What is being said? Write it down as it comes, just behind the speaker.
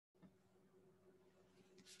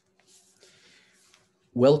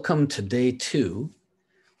Welcome to day 2,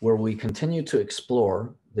 where we continue to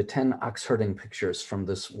explore the 10 ox herding pictures from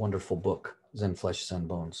this wonderful book, Zen Flesh Zen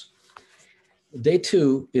Bones. Day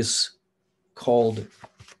 2 is called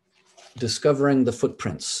Discovering the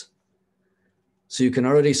Footprints. So you can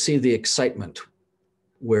already see the excitement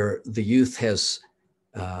where the youth has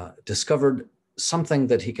discovered something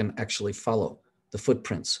that he can actually follow, the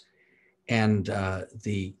footprints. And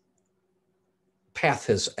the path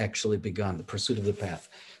has actually begun, the pursuit of the path.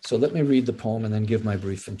 So let me read the poem and then give my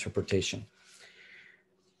brief interpretation.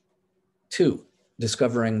 2,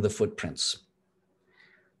 Discovering the Footprints.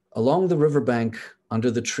 Along the riverbank,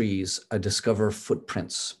 under the trees, I discover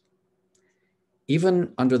footprints.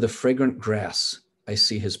 Even under the fragrant grass, I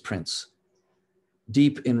see his prints.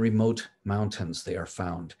 Deep in remote mountains they are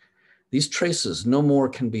found. These traces no more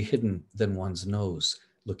can be hidden than one's nose,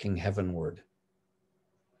 looking heavenward.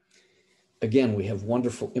 Again, we have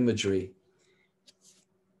wonderful imagery.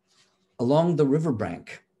 Along the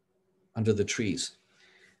riverbank, under the trees,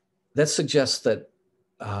 that suggests that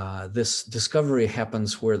this discovery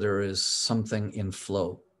happens where there is something in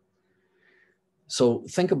flow. So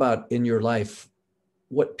think about in your life,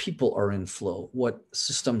 what people are in flow, what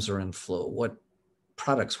systems are in flow, what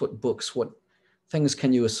products, what books, what things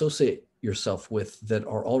can you associate yourself with that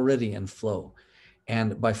are already in flow.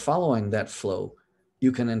 And by following that flow,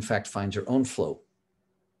 you can in fact find your own flow.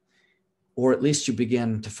 Or at least you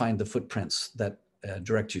begin to find the footprints that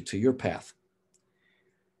direct you to your path.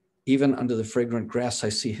 Even under the fragrant grass, I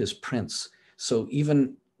see his prints. So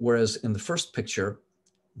even whereas in the first picture,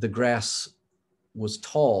 the grass was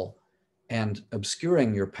tall and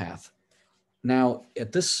obscuring your path, now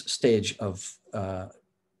at this stage of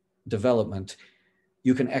development,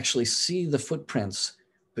 you can actually see the footprints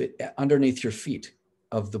underneath your feet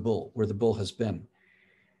of the bull, where the bull has been.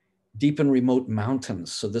 Deep in remote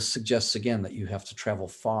mountains. So this suggests again that you have to travel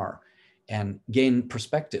far and gain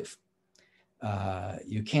perspective.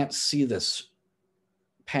 You can't see this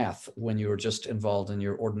path when you're just involved in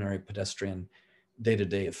your ordinary pedestrian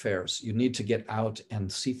day-to-day affairs. You need to get out and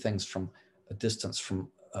see things from a distance, from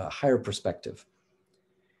a higher perspective.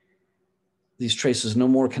 These traces no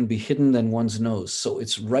more can be hidden than one's nose. So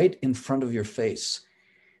it's right in front of your face.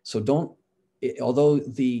 So although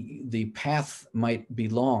the path might be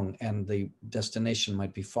long and the destination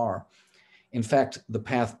might be far, in fact, the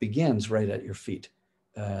path begins right at your feet.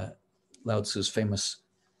 Lao Tzu's famous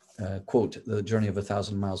quote, "The journey of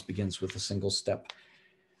 1,000 miles begins with a single step."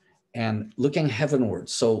 And looking heavenward.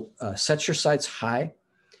 So set your sights high.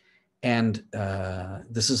 And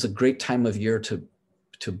this is a great time of year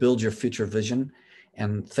to build your future vision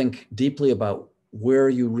and think deeply about where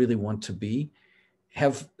you really want to be.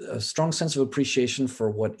 Have a strong sense of appreciation for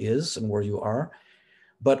what is and where you are,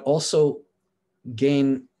 but also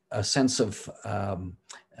gain a sense of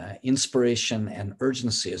inspiration and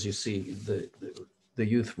urgency as you see the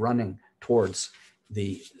youth running towards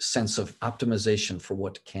the sense of optimization for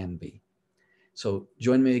what can be. So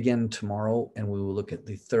join me again tomorrow and we will look at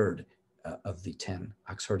the third of the 10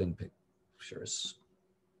 ox herding pictures.